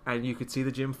and you could see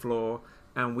the gym floor.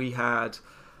 And we had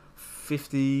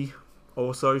 50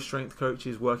 or so strength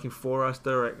coaches working for us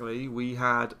directly. We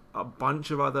had a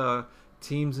bunch of other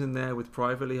teams in there with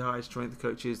privately hired strength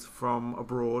coaches from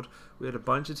abroad. We had a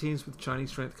bunch of teams with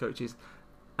Chinese strength coaches,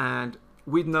 and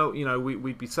we'd know,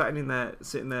 we'd be sitting there,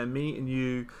 me and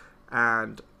you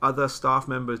and other staff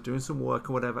members doing some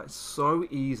work or whatever. It's so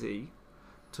easy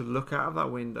to look out of that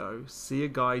window, see a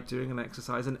guy doing an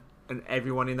exercise, and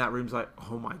everyone in that room's like,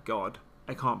 oh my God,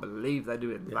 I can't believe they're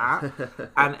doing that.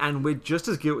 and we're just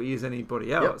as guilty as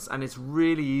anybody else. Yep. And it's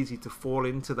really easy to fall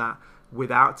into that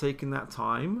without taking that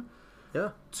time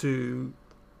to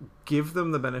give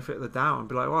them the benefit of the doubt and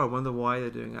be like, oh, I wonder why they're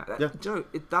doing that. Yeah. Joe,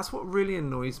 that's what really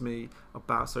annoys me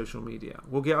about social media.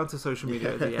 We'll get onto social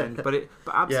media at the end, but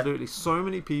absolutely, so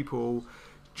many people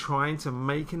trying to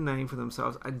make a name for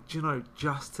themselves. And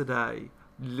just today,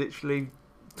 literally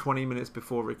 20 minutes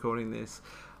before recording this,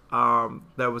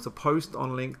 there was a post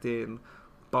on LinkedIn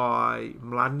by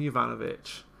Mladen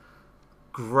Jovanovic,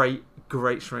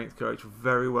 great strength coach,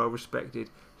 very well respected.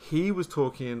 He was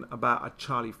talking about a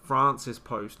Charlie Francis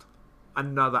post,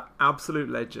 another absolute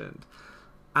legend,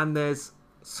 and there's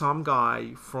some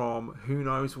guy from who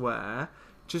knows where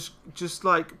just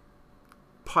like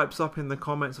pipes up in the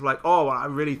comments of like, oh, I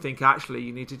really think actually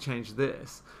you need to change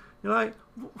this. You're like,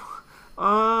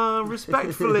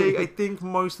 respectfully, I think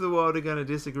most of the world are going to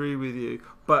disagree with you,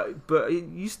 but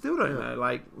you still don't know.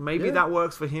 Like, maybe that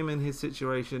works for him in his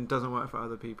situation, doesn't work for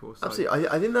other people. So. Absolutely.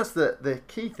 I think that's the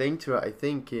key thing to it, I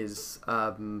think, is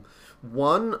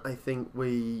one, I think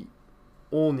we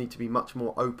all need to be much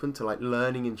more open to like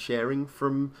learning and sharing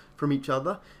from each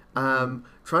other.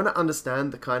 Trying to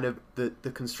understand the kind of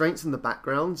the constraints and the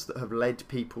backgrounds that have led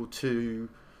people to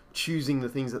choosing the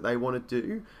things that they want to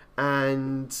do.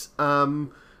 And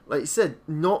like you said,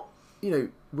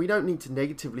 we don't need to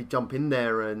negatively jump in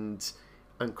there and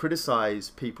criticize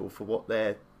people for what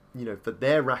they're, for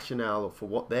their rationale or for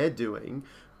what they're doing.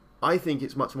 I think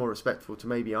it's much more respectful to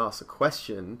maybe ask a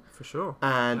question, for sure,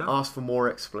 and ask for more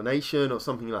explanation or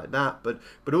something like that.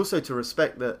 But also to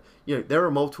respect that there are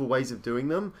multiple ways of doing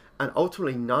them, and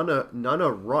ultimately none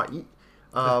are right.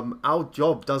 Our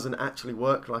job doesn't actually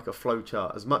work like a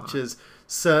flowchart as much as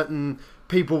certain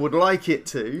people would like it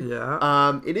to.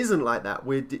 Yeah. It isn't like that.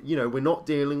 We're not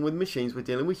dealing with machines. We're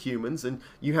dealing with humans, and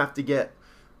you have to get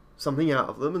something out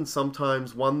of them. And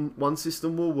sometimes one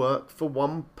system will work for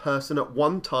one person at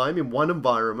one time in one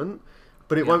environment,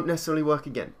 but it won't necessarily work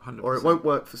again, 100%. Or it won't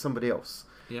work for somebody else.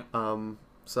 Yeah.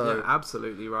 So yeah,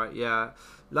 absolutely right. Yeah.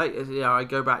 Like, I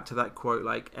go back to that quote.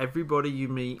 Like, everybody you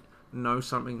meet knows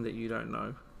something that you don't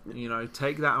know.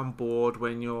 Take that on board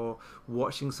when you're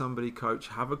watching somebody coach.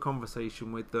 Have a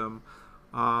conversation with them,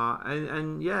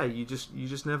 and you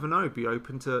just never know. Be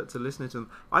open to listening to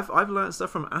them. I've learned stuff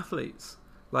from athletes.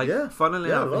 Like, funnily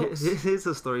enough, here's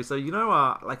a story. So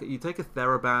like you take a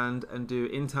TheraBand and do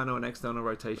internal and external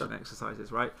rotation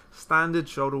exercises, right? Standard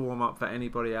shoulder warm up for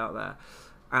anybody out there.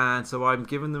 And so I'm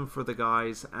giving them for the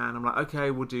guys, and I'm like,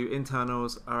 okay, we'll do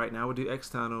internals. All right, now we'll do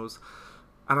externals.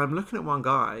 And I'm looking at one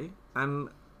guy, and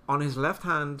on his left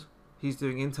hand, he's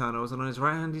doing internals, and on his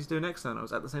right hand, he's doing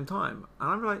externals at the same time. And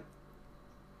I'm like,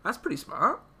 that's pretty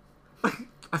smart.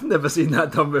 I've never seen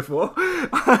that done before. And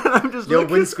I'm just your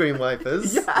windscreen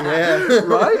wipers. Yeah.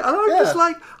 Right? And I'm just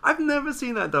like, I've never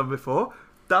seen that done before.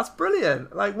 That's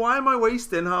brilliant. Like, why am I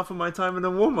wasting half of my time in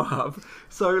a warm-up?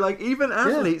 So, like, even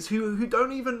athletes who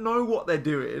don't even know what they're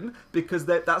doing because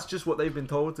that's just what they've been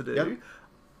told to do,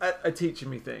 are teaching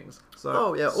me things.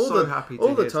 So, happy to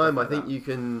all the hear time. I like think that. you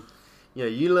can,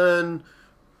 you learn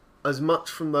as much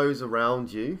from those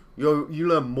around you. You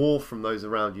learn more from those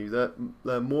around you.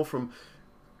 Learn more from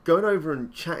going over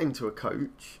and chatting to a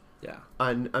coach. Yeah.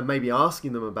 And maybe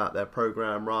asking them about their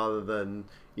program rather than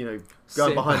going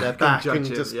Sitting behind their back and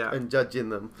judging, and judging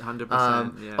them. 100%.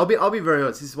 Yeah. I'll be very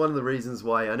honest. This is one of the reasons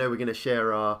why I know we're going to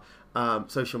share our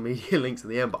social media links in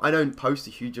the end, but I don't post a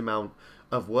huge amount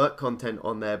of work content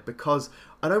on there because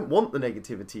I don't want the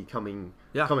negativity coming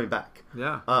back.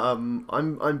 Yeah.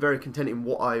 I'm very content in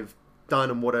what I've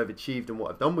done and what I've achieved and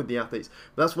what I've done with the athletes.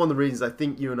 But that's one of the reasons I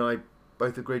think you and I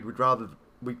both agreed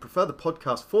we prefer the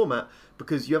podcast format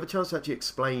because you have a chance to actually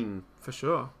explain for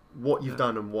sure what you've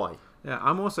done and why. Yeah,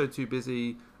 I'm also too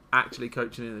busy actually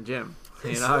coaching in the gym.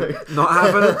 Not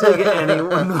having to dig at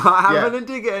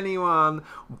anyone,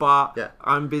 but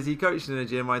I'm busy coaching in the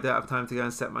gym. I don't have time to go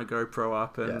and set my GoPro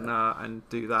up and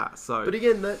do that. So, but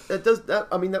again,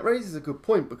 that raises a good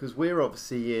point because we're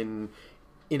obviously in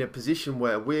a position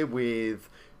where we're with,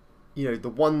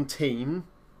 the one team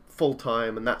full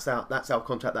time, and that's our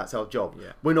contract, that's our job.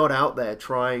 Yeah. We're not out there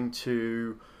trying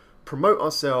to promote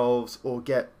ourselves or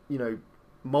get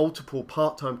multiple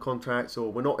part-time contracts,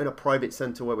 or we're not in a private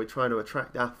center where we're trying to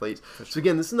attract athletes. Sure. So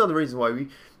again, this is another reason why we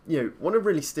want to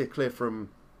really steer clear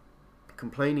from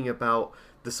complaining about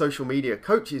the social media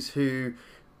coaches who,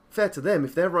 fair to them,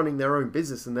 if they're running their own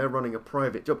business and they're running a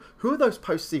private job, who are those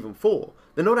posts even for?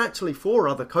 They're not actually for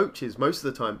other coaches most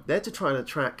of the time. They're to try and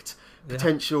attract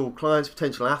potential clients,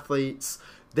 potential athletes.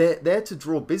 They're there to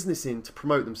draw business in to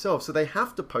promote themselves. So they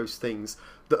have to post things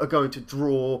that are going to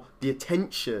draw the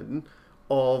attention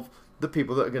of the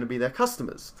people that are going to be their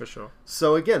customers. For sure.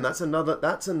 So again, that's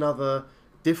another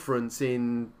difference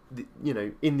in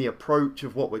the approach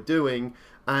of what we're doing.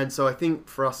 And so I think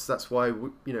for us, that's why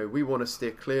we want to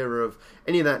steer clear of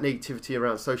any of that negativity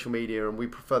around social media, and we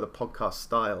prefer the podcast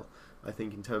style, I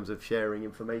think, in terms of sharing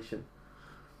information.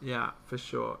 Yeah, for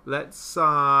sure. Let's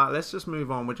just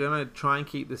move on. We're going to try and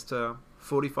keep this to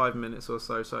 45 minutes or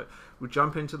so. So we'll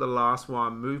jump into the last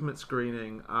one, movement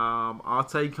screening. Our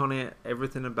take on it,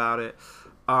 everything about it.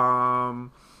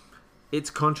 It's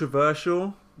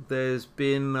controversial. There's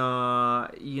been,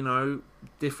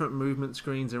 different movement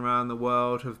screens around the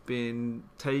world have been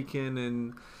taken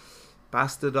and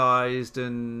bastardized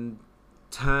and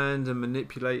turned and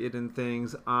manipulated and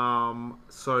things.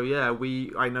 So yeah,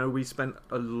 I know we spent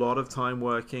a lot of time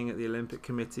working at the Olympic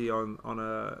Committee on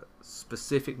a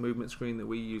specific movement screen that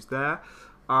we used there.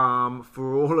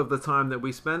 For all of the time that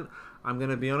we spent, I'm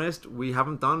going to be honest, we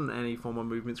haven't done any form of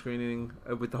movement screening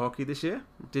with the hockey this year.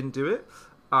 Didn't do it.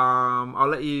 I'll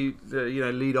let you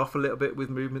lead off a little bit with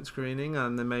movement screening,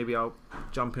 and then maybe I'll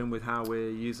jump in with how we're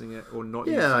using it or not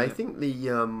using it. Yeah, I think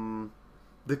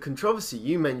the controversy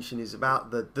you mentioned is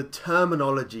about the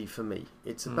terminology for me.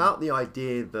 It's about the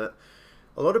idea that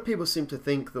a lot of people seem to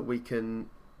think that we can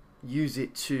use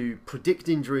it to predict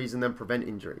injuries and then prevent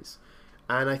injuries.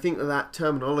 And I think that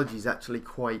terminology is actually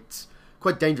quite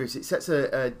dangerous. It sets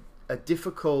a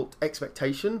difficult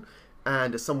expectation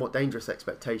and a somewhat dangerous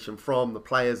expectation from the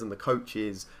players and the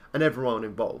coaches and everyone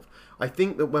involved. I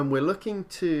think that when we're looking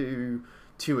to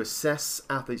assess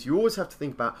athletes, you always have to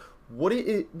think about what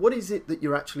is it that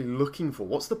you're actually looking for?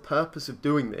 What's the purpose of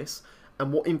doing this?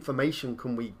 And what information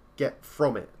can we get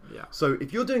from it? Yeah. So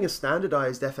if you're doing a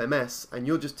standardized FMS and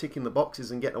you're just ticking the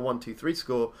boxes and getting a 1, 2, 3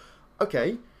 score,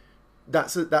 okay,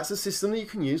 that's a system that you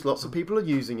can use. Lots of people are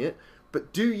using it.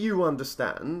 But do you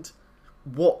understand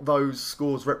what those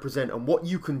scores represent and what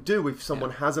you can do if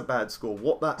someone has a bad score,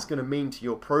 what that's going to mean to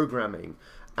your programming?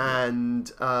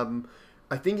 And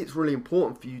I think it's really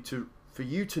important for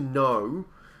you to know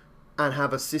and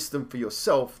have a system for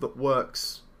yourself that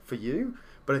works for you.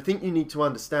 But I think you need to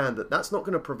understand that that's not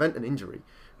going to prevent an injury.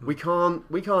 We can't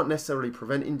necessarily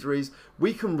prevent injuries.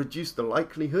 We can reduce the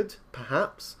likelihood,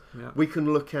 perhaps. Yeah. We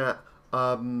can look at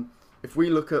if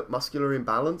we look at muscular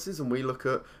imbalances and we look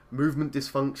at movement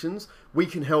dysfunctions, we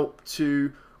can help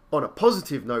to, on a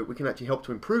positive note, we can actually help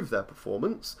to improve their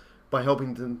performance by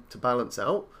helping them to balance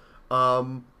out.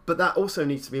 But that also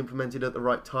needs to be implemented at the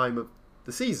right time of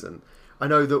the season. I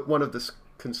know that one of the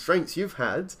constraints you've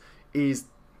had is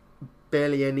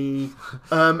barely any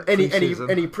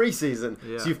pre-season.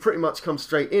 Yeah. So you've pretty much come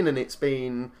straight in and it's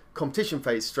been competition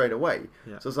phase straight away.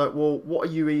 Yeah. So it's like, well, what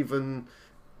are you even...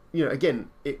 again,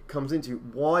 it comes into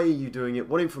why are you doing it?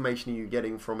 What information are you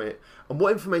getting from it? And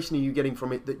what information are you getting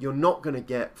from it that you're not going to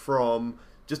get from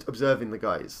just observing the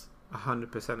guys?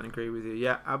 100% agree with you.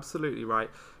 Yeah, absolutely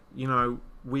right.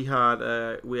 We had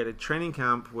a training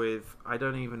camp with, I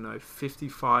don't even know,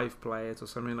 55 players or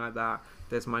something like that.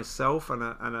 There's myself and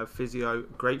a physio,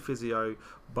 great physio,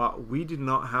 but we did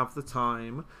not have the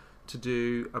time to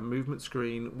do a movement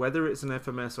screen, whether it's an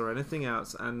FMS or anything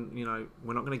else. And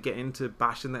we're not going to get into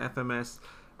bashing the FMS.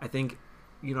 I think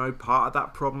part of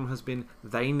that problem has been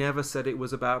they never said it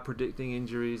was about predicting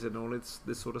injuries and all this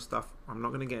sort of stuff. I'm not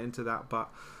going to get into that, but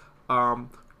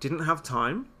didn't have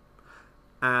time,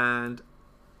 and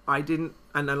I didn't.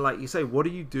 And then, like you say, what are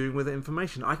you doing with the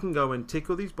information? I can go and tick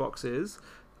all these boxes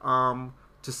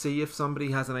to see if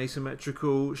somebody has an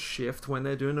asymmetrical shift when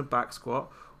they're doing a back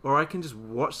squat. Or I can just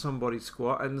watch somebody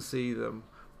squat and see them.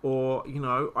 Or,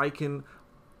 I can,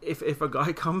 if a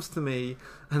guy comes to me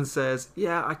and says,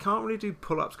 yeah, I can't really do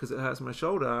pull-ups because it hurts my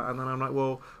shoulder. And then I'm like,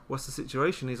 well, what's the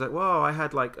situation? He's like, well, I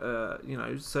had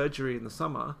surgery in the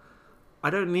summer. I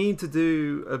don't need to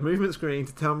do a movement screen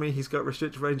to tell me he's got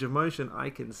restricted range of motion. I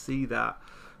can see that.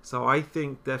 So I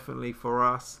think definitely for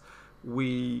us,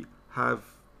 we have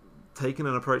taken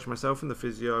an approach, myself and the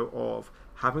physio, of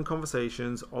having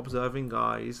conversations, observing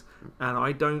guys, and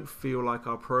I don't feel like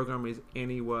our program is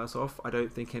any worse off. I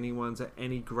don't think anyone's at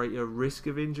any greater risk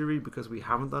of injury because we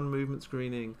haven't done movement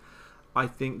screening. I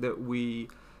think that we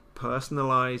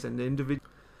personalize and individual.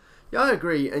 Yeah, I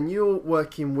agree. And you're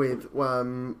working with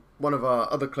one of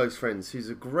our other close friends who's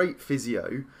a great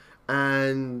physio,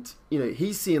 and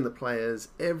he's seeing the players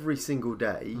every single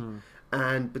day.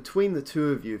 And between the two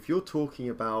of you, if you're talking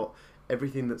about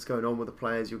everything that's going on with the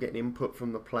players, you're getting input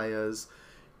from the players,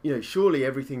 surely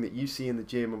everything that you see in the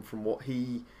gym and from what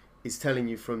he is telling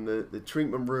you from the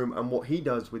treatment room and what he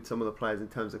does with some of the players in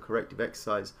terms of corrective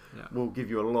exercise will give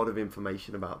you a lot of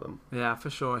information about them. Yeah, for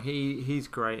sure. He's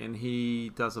great, and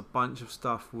he does a bunch of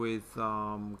stuff with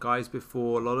guys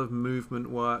before, a lot of movement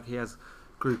work. He has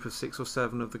group of 6 or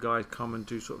 7 of the guys come and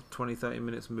do sort of 20-30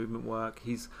 minutes movement work.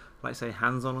 He's, like say,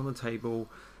 hands-on on the table.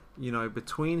 You know,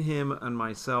 between him and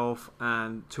myself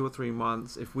and 2 or 3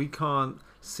 months, if we can't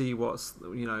see what's,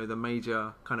 you know, the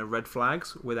major kind of red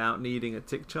flags without needing a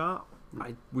tick chart,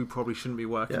 we probably shouldn't be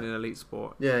working in elite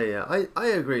sport. I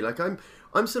agree. Like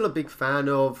I'm still a big fan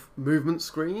of movement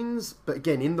screens, but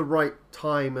again, in the right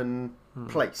time and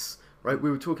place, right?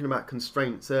 We were talking about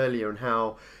constraints earlier and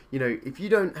how, you know, if you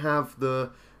don't have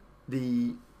the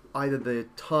either the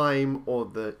time or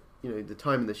the, you know, the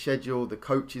time in the schedule, the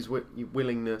coach's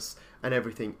willingness and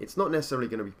everything, it's not necessarily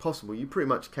going to be possible. You pretty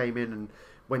much came in and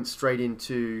went straight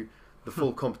into the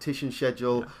full competition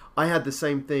schedule. I had the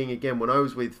same thing again when I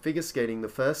was with figure skating the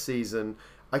first season.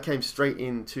 I came straight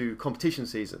into competition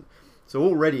season. So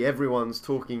already everyone's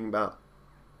talking about,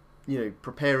 you know,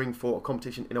 preparing for a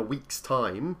competition in a week's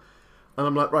time. And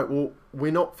I'm like, right, well,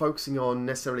 we're not focusing on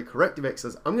necessarily corrective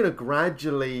exercise. I'm going to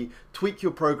gradually tweak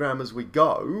your program as we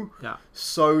go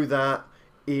so that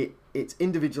it's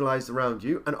individualized around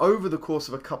you. And over the course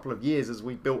of a couple of years, as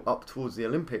we built up towards the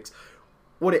Olympics,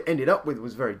 what it ended up with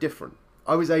was very different.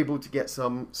 I was able to get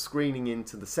some screening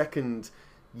into the second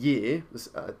year,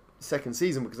 second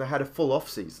season, because I had a full off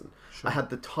season. Sure. I had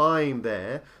the time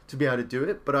there to be able to do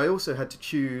it, but I also had to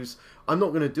choose. I'm not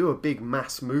going to do a big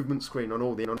mass movement screen on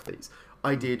all the athletes.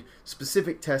 I did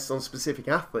specific tests on specific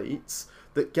athletes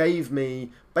that gave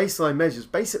me baseline measures,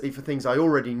 basically for things I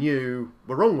already knew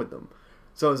were wrong with them.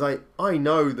 So I was like, I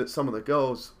know that some of the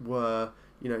girls were,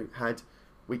 you know, had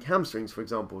weak hamstrings, for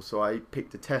example. So I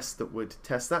picked a test that would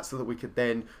test that so that we could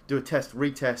then do a test,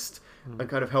 retest, and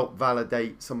kind of help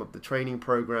validate some of the training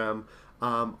program.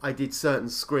 I did certain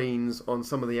screens on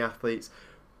some of the athletes.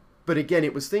 But again,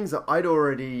 it was things that I'd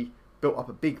already built up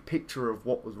a big picture of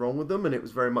what was wrong with them, and it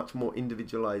was very much more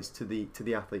individualized to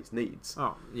the athlete's needs.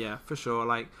 Oh, yeah, for sure.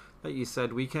 Like you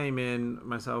said, we came in,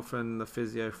 myself and the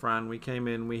physio, Fran, we came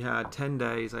in, we had 10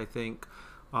 days, I think.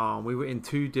 We were in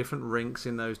 2 different rinks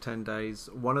in those 10 days.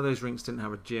 One of those rinks didn't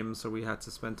have a gym, so we had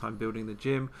to spend time building the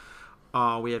gym.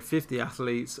 We had 50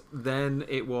 athletes. Then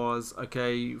it was,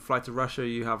 okay, you fly to Russia,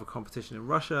 you have a competition in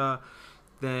Russia.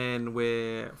 Then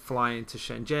we're flying to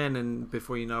Shenzhen, and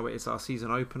before you know it, it's our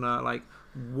season opener. Like,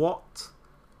 what...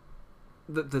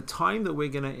 The time that we're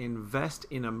going to invest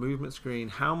in a movement screen,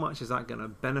 how much is that going to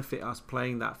benefit us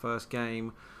playing that first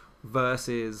game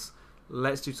versus...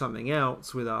 let's do something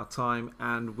else with our time,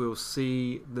 and we'll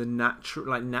see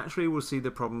naturally we'll see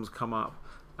the problems come up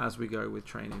as we go with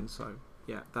training. So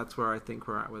yeah, that's where I think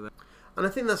we're at with it. And I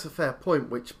think that's a fair point,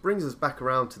 which brings us back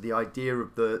around to the idea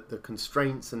of the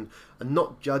constraints and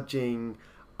not judging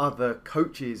other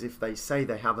coaches if they say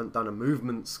they haven't done a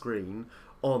movement screen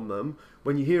on them.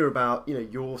 When you hear about, you know,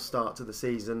 your start to the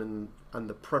season and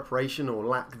the preparation or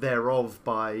lack thereof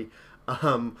by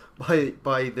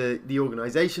the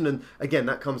organisation, and again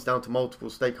that comes down to multiple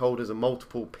stakeholders and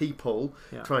multiple people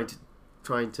trying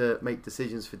to make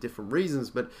decisions for different reasons,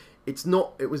 but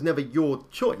it was never your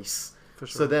choice. For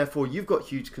sure. So therefore you've got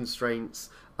huge constraints.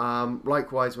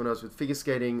 Likewise, when I was with figure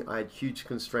skating, I had huge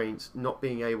constraints, not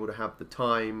being able to have the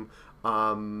time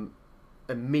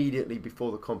immediately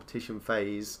before the competition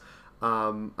phase,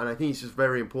 and I think it's just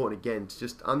very important again to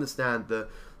just understand the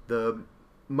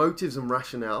motives and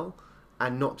rationale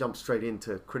and not jump straight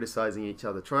into criticizing each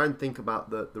other. Try and think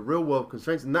about the real world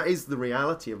constraints, and that is the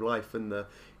reality of life in the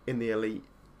elite,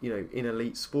 you know, in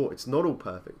elite sport. It's not all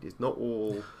perfect. It's not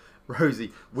all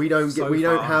rosy. We don't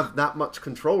have that much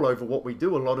control over what we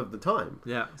do a lot of the time.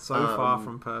 Yeah, far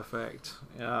from perfect.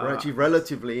 Yeah. We're actually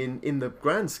relatively in the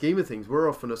grand scheme of things, we're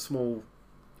often a small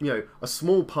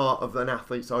part of an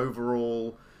athlete's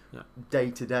overall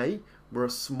day to day. We're a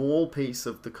small piece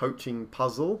of the coaching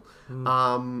puzzle,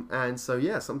 and so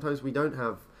yeah, sometimes we don't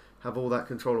have all that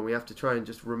control, and we have to try and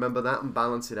just remember that and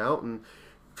balance it out, and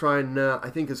try and I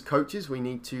think as coaches we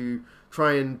need to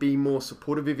try and be more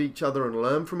supportive of each other and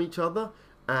learn from each other,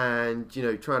 and, you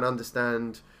know, try and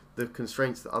understand the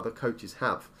constraints that other coaches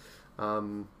have.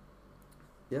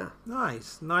 Yeah.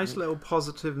 Nice little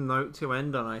positive note to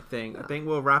end on. I think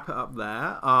we'll wrap it up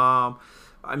there.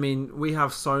 I mean, we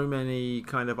have so many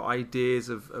kind of ideas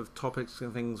of topics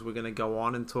and things we're going to go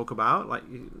on and talk about. Like,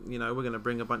 you know, we're going to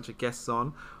bring a bunch of guests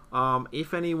on.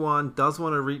 If anyone does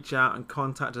want to reach out and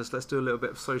contact us, let's do a little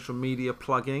bit of social media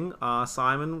plugging.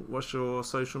 Simon, what's your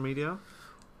social media?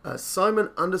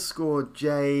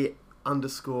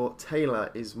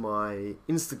 Simon_J_Taylor is my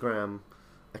Instagram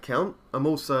account. I'm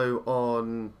also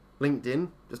on LinkedIn,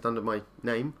 just under my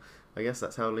name. I guess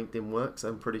that's how LinkedIn works,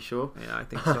 I'm pretty sure. Yeah, I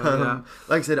think so, yeah.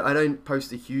 Like I said, I don't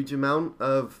post a huge amount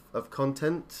of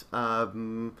content.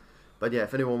 But yeah,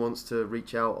 if anyone wants to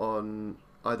reach out on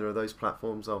either of those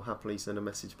platforms, I'll happily send a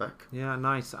message back. Yeah,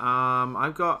 nice.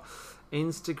 I've got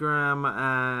Instagram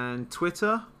and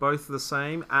Twitter, both the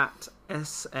same, at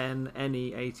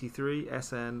SNNE83,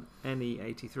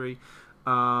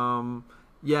 SNNE83.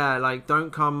 Yeah, like,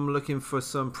 don't come looking for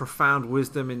some profound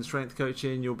wisdom in strength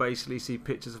coaching. You'll basically see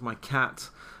pictures of my cat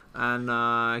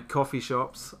and coffee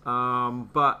shops.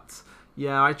 But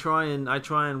yeah, I try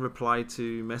and reply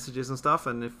to messages and stuff.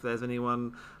 And if there's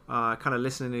anyone kind of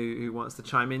listening who wants to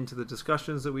chime into the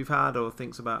discussions that we've had or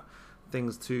thinks about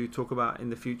things to talk about in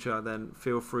the future, then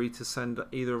feel free to send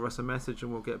either of us a message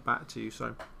and we'll get back to you.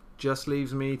 So just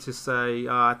leaves me to say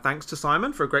thanks to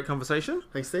Simon for a great conversation.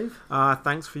 Thanks, Steve.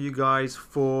 Thanks for you guys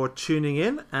for tuning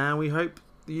in, and we hope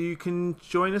you can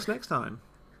join us next time.